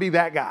want to be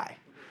that guy.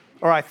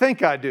 Or I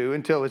think I do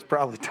until it's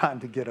probably time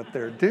to get up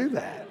there and do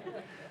that.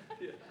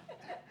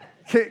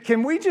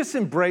 Can we just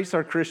embrace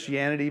our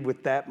Christianity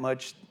with that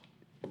much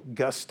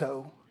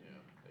gusto?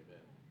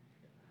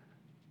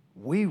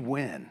 We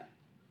win.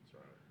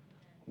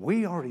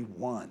 We already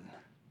won.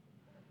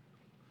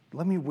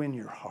 Let me win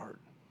your heart.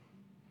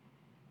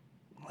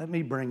 let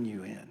me bring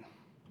you in.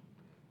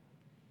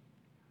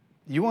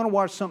 You want to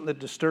watch something that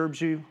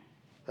disturbs you?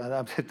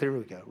 There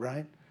we go,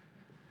 right?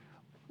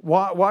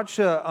 Watch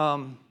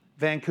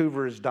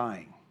Vancouver is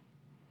Dying.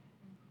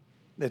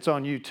 It's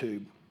on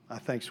YouTube, I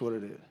think is what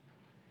it is.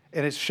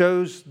 And it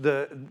shows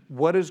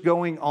what is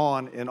going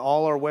on in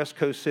all our West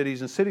Coast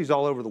cities and cities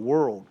all over the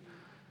world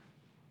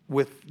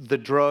with the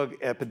drug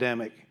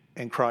epidemic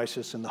and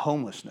crisis and the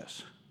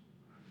homelessness.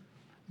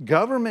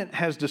 Government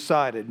has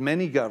decided,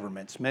 many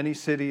governments, many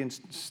city and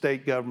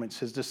state governments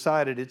has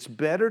decided it's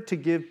better to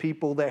give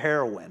people the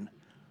heroin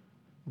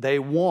they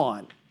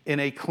want in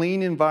a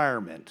clean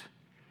environment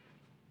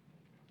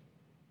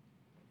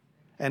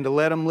and to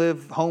let them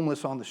live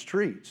homeless on the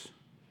streets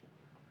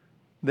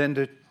than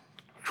to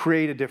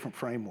create a different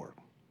framework,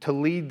 to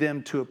lead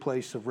them to a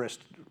place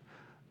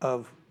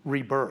of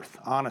rebirth,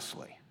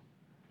 honestly.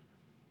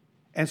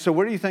 And so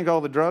where do you think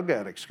all the drug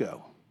addicts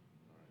go?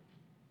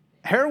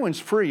 Heroin's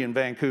free in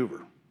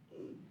Vancouver.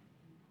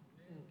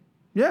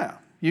 Yeah,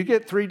 you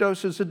get 3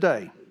 doses a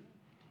day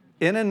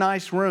in a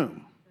nice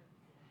room,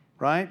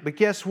 right? But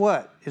guess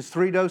what? Is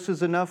 3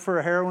 doses enough for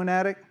a heroin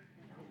addict?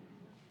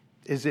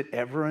 Is it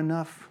ever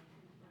enough?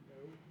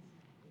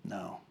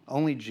 No,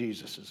 only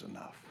Jesus is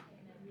enough.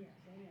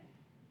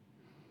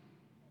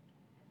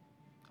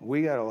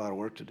 We got a lot of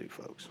work to do,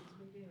 folks.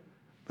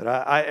 But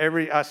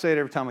I say it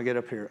every time I get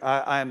up here.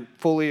 I'm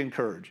fully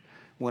encouraged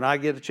when I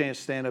get a chance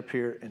to stand up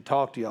here and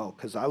talk to y'all,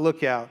 because I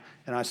look out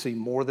and I see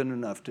more than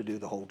enough to do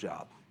the whole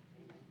job.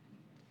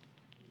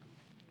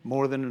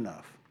 More than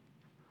enough.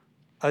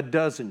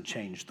 12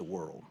 changed the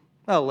world.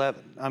 Well,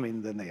 11. I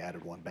mean, then they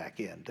added 1 back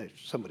in.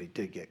 Somebody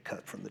did get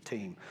cut from the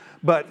team.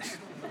 But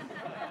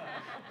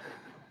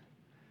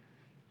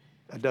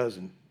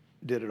 12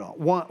 did it all.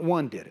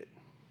 One did it.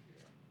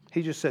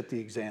 He just set the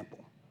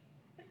example.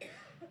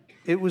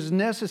 It was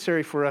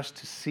necessary for us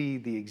to see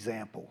the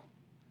example.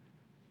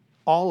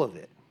 All of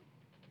it.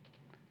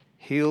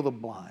 Heal the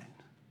blind.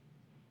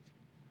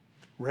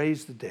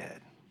 Raise the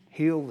dead.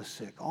 Heal the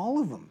sick. All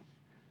of them.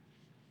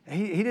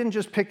 He didn't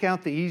just pick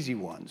out the easy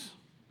ones.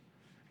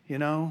 You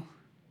know?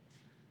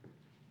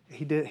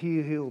 He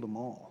healed them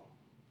all.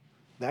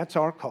 That's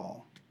our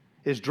call.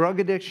 Is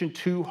drug addiction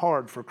too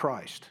hard for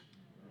Christ?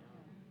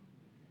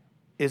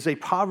 Is a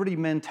poverty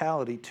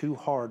mentality too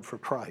hard for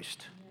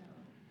Christ?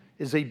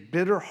 Is a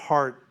bitter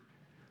heart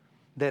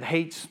that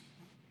hates,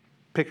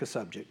 pick a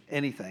subject,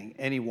 anything,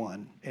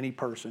 anyone, any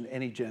person,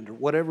 any gender,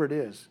 whatever it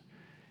is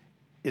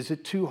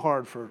it too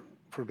hard for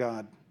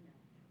God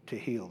to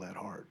heal that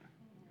heart?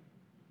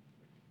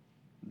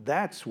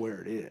 That's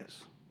where it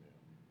is.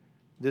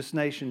 This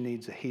nation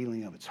needs a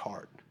healing of its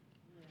heart.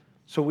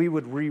 So we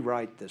would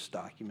rewrite this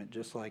document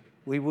just like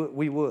we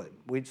would.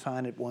 We'd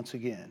sign it once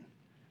again.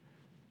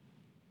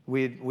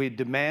 We'd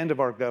demand of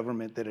our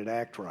government that it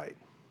act right.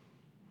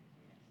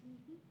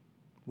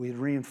 We'd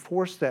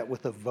reinforce that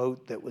with a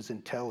vote that was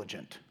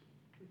intelligent.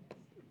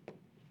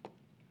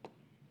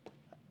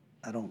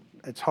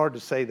 It's hard to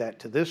say that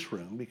to this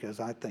room because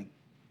I think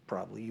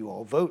probably you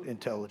all vote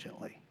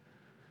intelligently.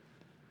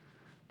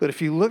 But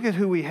if you look at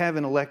who we have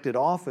in elected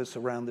office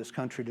around this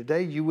country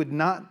today, you would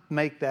not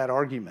make that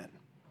argument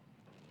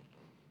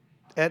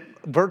at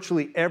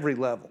virtually every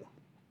level.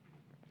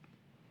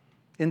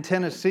 In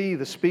Tennessee,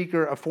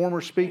 a former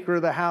Speaker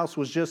of the House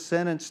was just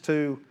sentenced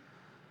to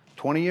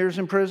 20 years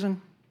in prison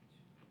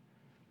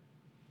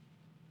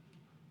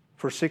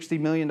for a $60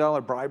 million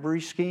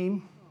bribery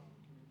scheme.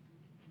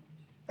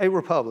 A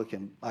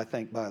Republican, I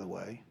think, by the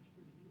way.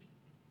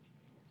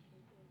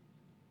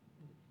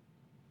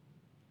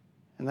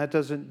 And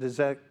does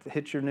that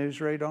hit your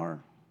news radar?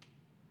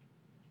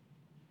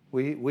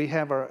 We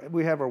have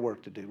our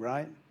work to do,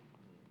 right?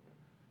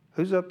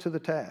 Who's up to the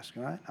task,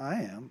 right? I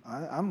am.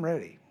 I'm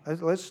ready.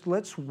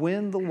 Let's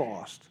win the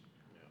lost.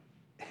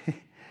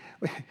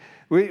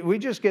 we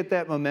just get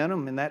that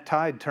momentum and that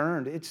tide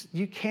turned.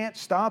 You can't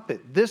stop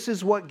it. This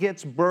is what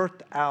gets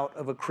birthed out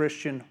of a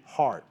Christian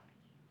heart.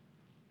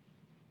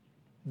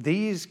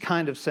 These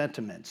kind of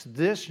sentiments,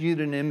 this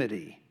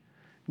unanimity.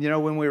 You know,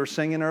 when we were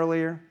singing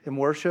earlier in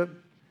worship,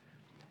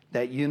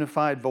 that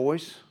unified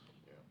voice,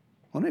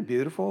 wasn't it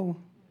beautiful?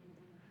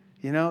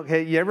 You know,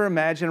 hey, you ever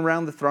imagine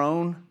around the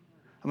throne?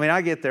 I mean,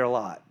 I get there a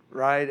lot,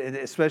 right? And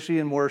especially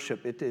in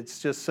worship, it's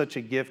just such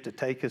a gift to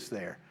take us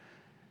there.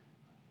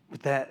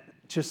 But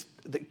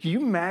can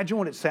you imagine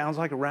what it sounds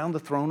like around the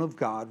throne of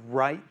God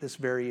right this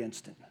very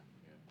instant?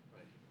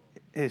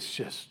 It's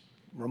just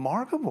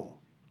remarkable.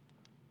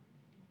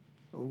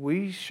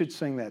 We should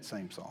sing that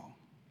same song.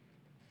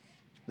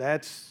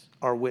 That's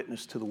our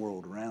witness to the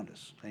world around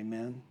us.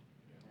 Amen?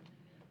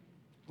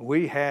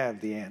 We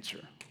have the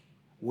answer.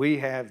 We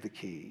have the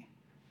key.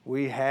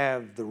 We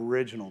have the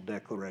original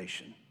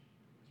declaration.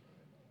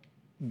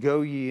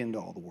 Go ye into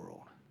all the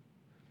world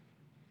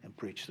and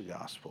preach the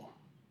gospel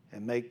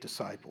and make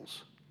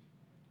disciples.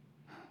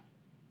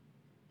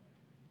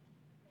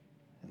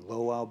 And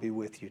lo, I'll be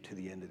with you to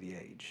the end of the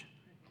age.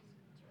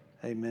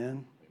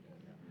 Amen.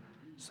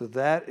 So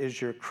that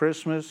is your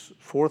Christmas,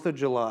 4th of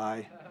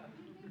July,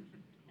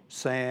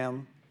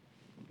 Sam,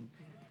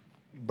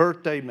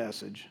 birthday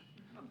message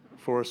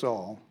for us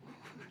all.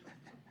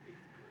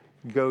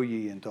 Go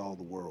ye into all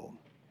the world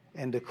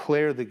and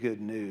declare the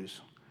good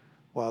news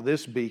while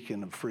this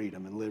beacon of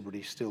freedom and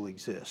liberty still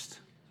exists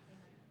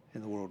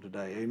in the world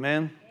today.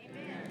 Amen?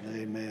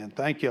 Amen. Amen.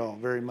 Thank you all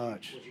very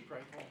much. Would you pray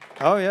for me?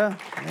 Oh, yeah.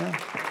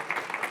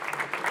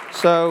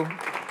 So,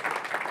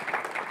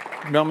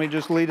 you want me to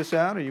just lead us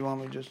out, or you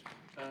want me to just,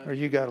 or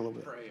you got a little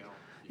bit? Pray on.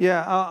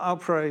 Yeah, I'll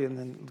pray, and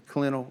then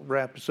Clint will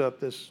wrap us up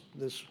this.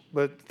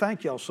 But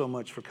thank y'all so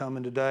much for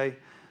coming today.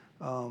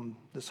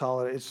 This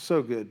holiday, it's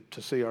so good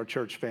to see our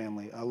church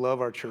family. I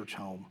love our church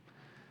home.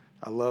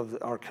 I love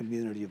our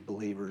community of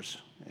believers,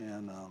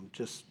 and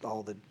just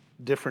all the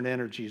different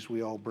energies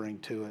we all bring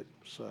to it.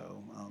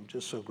 So I'm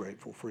just so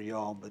grateful for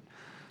y'all, but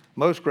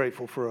most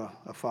grateful for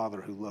a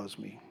father who loves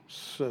me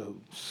so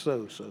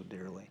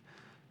dearly.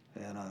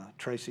 And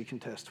Tracy can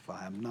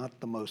testify, I'm not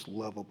the most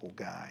lovable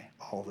guy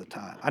all the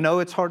time. I know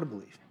it's hard to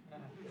believe.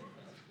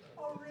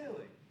 Oh,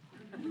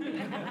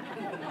 really?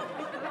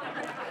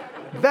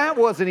 That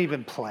wasn't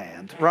even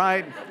planned,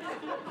 right?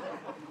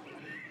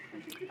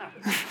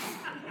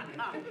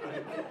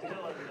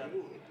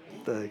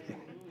 Thank you.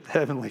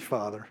 Heavenly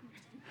Father,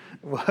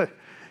 what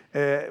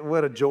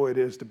a joy it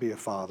is to be a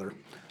father.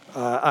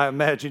 I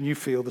imagine you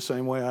feel the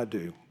same way I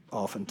do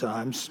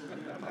oftentimes.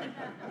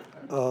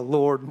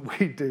 Lord,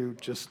 we do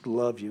just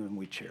love you and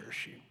we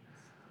cherish you.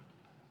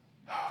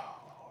 Oh,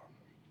 Lord.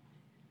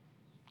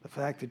 The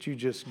fact that you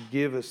just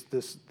give us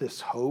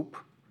this hope.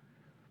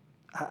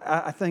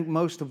 I think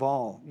most of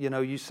all,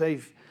 you say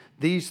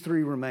these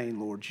three remain,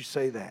 Lord. You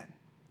say that.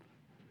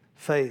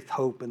 Faith,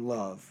 hope, and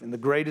love. And the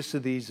greatest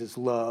of these is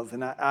love.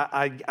 And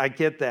I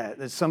get that.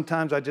 And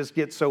sometimes I just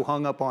get so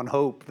hung up on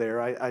hope there.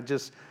 I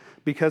just,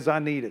 because I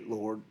need it,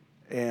 Lord.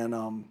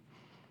 And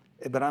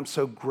but I'm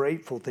so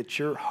grateful that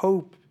your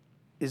hope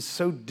is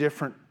so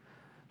different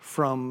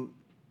from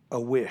a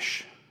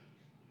wish.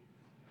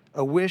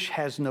 A wish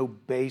has no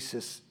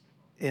basis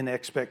in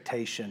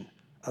expectation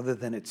other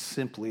than it's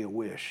simply a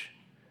wish.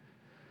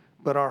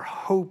 But our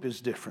hope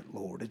is different,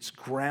 Lord. It's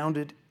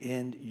grounded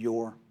in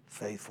your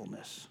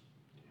faithfulness.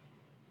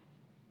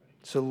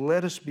 So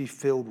let us be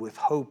filled with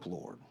hope,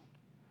 Lord,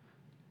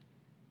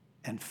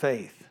 and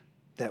faith,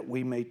 that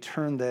we may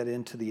turn that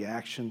into the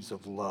actions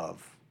of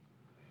love.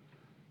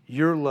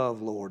 Your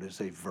love, Lord,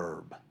 is a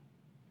verb.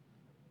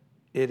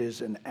 It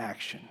is an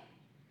action.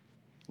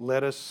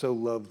 Let us so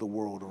love the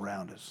world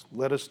around us.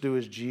 Let us do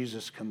as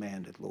Jesus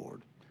commanded,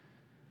 Lord.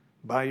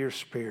 By your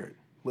Spirit,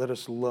 let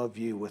us love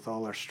you with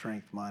all our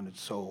strength, mind, and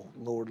soul.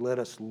 Lord, let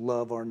us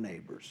love our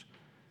neighbors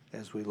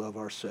as we love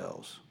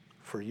ourselves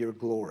for your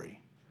glory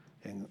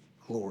and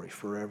glory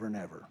forever and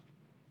ever.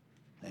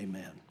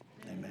 Amen.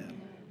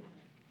 Amen.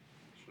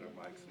 Show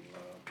Mike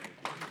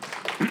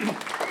some love.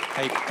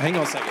 Hey, hang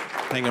on a second.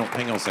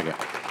 Hang on a second.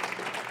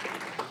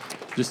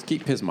 Just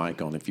keep his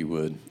mic on if you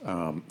would.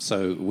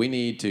 So we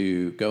need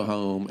to go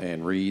home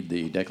and read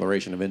the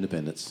Declaration of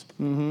Independence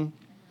and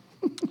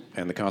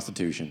the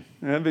Constitution.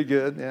 That'd be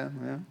good, yeah.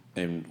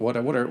 And what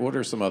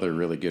are some other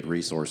really good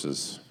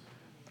resources?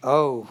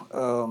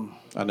 Oh,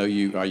 I know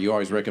you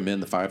always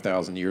recommend the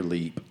 5,000 Year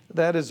Leap.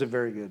 that is a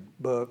very good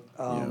book.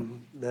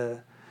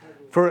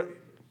 For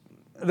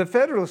the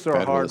Federalists are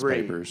a hard Federalist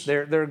read. Papers.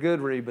 They're a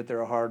good read, but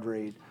they're a hard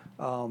read.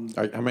 How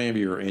many of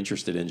you are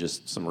interested in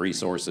just some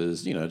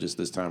resources, just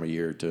this time of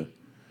year to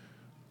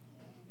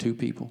two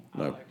people?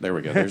 No, there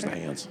we go. There's the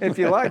hands. If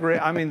you like,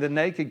 The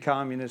Naked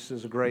Communist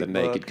is a great book. The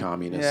Naked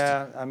Communist.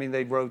 Yeah,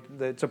 they wrote,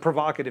 it's a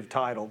provocative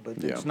title,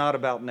 but Yeah. it's not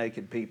about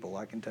naked people,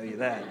 I can tell you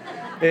that.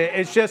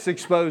 It's just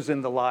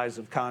exposing the lies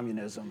of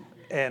communism.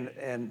 And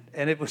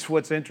it was,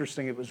 what's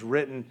interesting, it was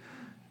written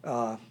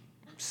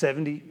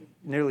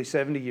nearly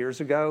 70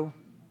 years ago,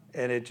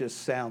 and it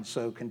just sounds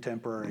so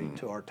contemporary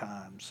to our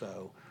time.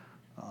 So,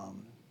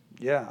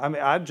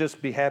 I'd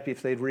just be happy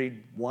if they'd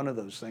read one of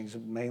those things,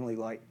 mainly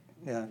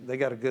they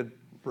got a good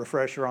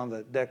refresher on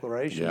the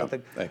Declaration. Yeah,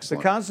 but the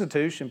excellent.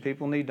 Constitution,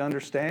 people need to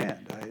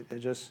understand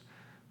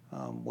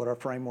what our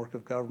framework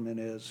of government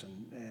is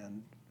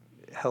and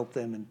help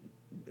them. And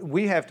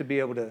we have to be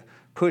able to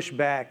push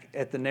back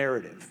at the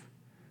narrative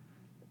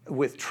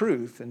with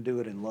truth and do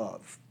it in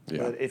love.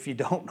 Yeah. But if you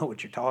don't know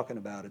what you're talking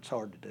about, it's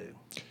hard to do.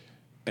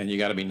 And you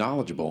got to be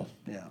knowledgeable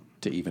Yeah.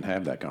 to even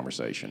have that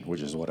conversation,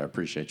 which is what I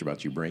appreciate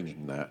about you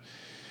bringing that.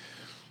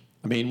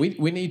 We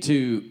need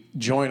to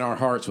join our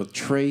hearts with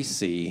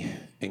Tracy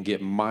and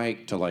get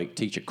Mike to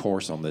teach a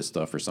course on this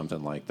stuff or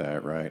something like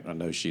that, right? I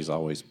know she's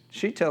always.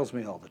 She tells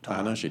me all the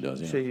time. I know she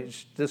does. Yeah.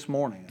 This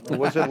morning. Or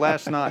was it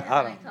last night?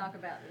 I don't They know. talk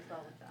about this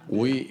all the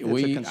time.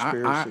 It's a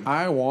conspiracy.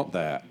 I want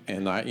that,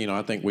 and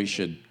I think we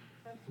should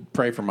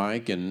pray for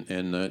Mike and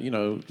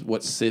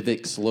what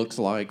civics looks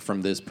like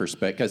from this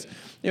perspective. Because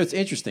it's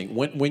interesting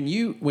when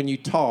you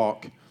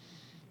talk,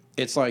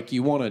 it's like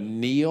you want to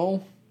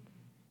kneel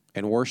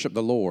and worship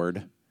the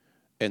Lord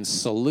and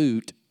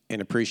salute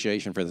in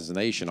appreciation for this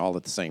nation all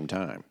at the same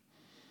time.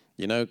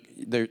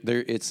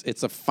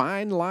 It's a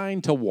fine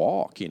line to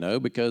walk,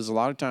 because a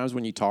lot of times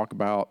when you talk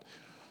about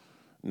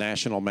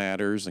national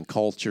matters and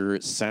culture.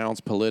 It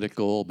sounds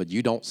political, but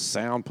you don't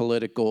sound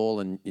political,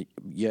 and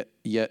yet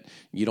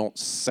you don't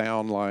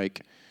sound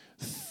like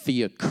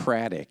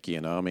theocratic.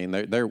 You know, I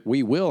mean,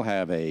 we will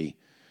have a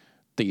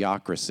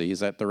theocracy. Is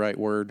that the right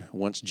word?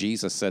 Once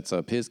Jesus sets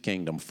up his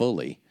kingdom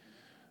fully.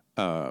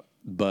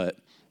 But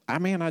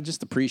I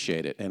just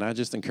appreciate it, and I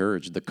just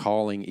encourage the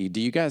calling. Do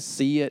you guys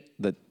see it?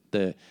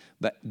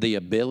 The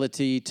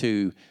ability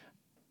to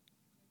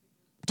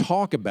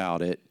talk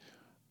about it.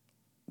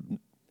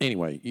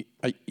 Anyway,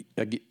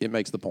 it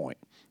makes the point.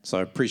 So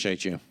I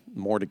appreciate you.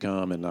 More to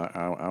come, and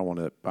I want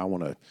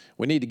to.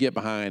 We need to get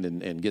behind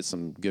and get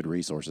some good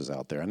resources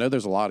out there. I know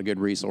there's a lot of good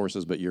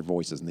resources, but your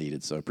voice is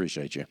needed. So I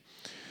appreciate you.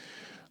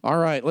 All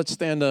right, let's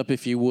stand up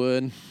if you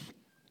would.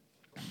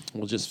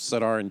 We'll just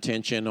set our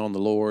intention on the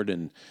Lord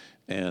and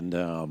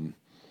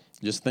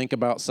just think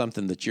about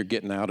something that you're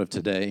getting out of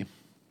today.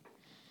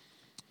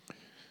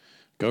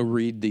 Go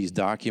read these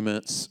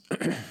documents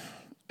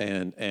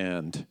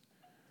and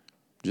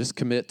just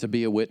commit to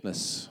be a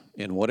witness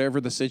in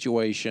whatever the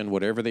situation,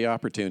 whatever the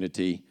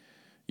opportunity.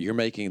 You're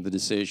making the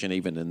decision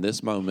even in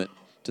this moment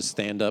to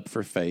stand up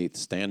for faith,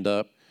 stand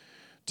up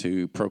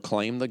to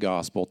proclaim the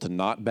gospel, to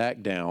not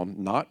back down,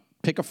 not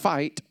pick a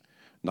fight,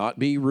 not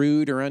be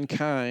rude or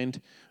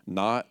unkind,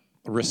 not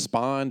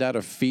respond out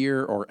of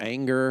fear or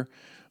anger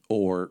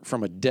or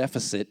from a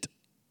deficit,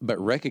 but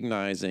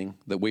recognizing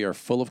that we are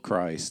full of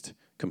Christ,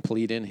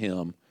 complete in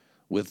him,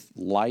 with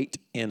light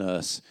in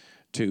us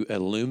to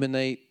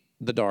illuminate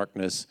the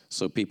darkness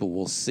so people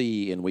will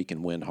see and we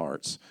can win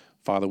hearts.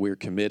 Father, we're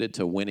committed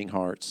to winning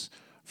hearts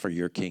for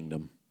your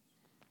kingdom.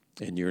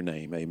 In your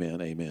name,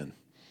 amen, amen.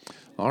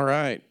 All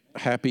right.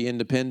 Happy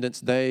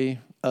Independence Day.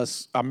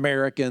 Us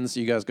Americans,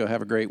 you guys go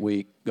have a great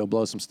week. Go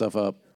blow some stuff up.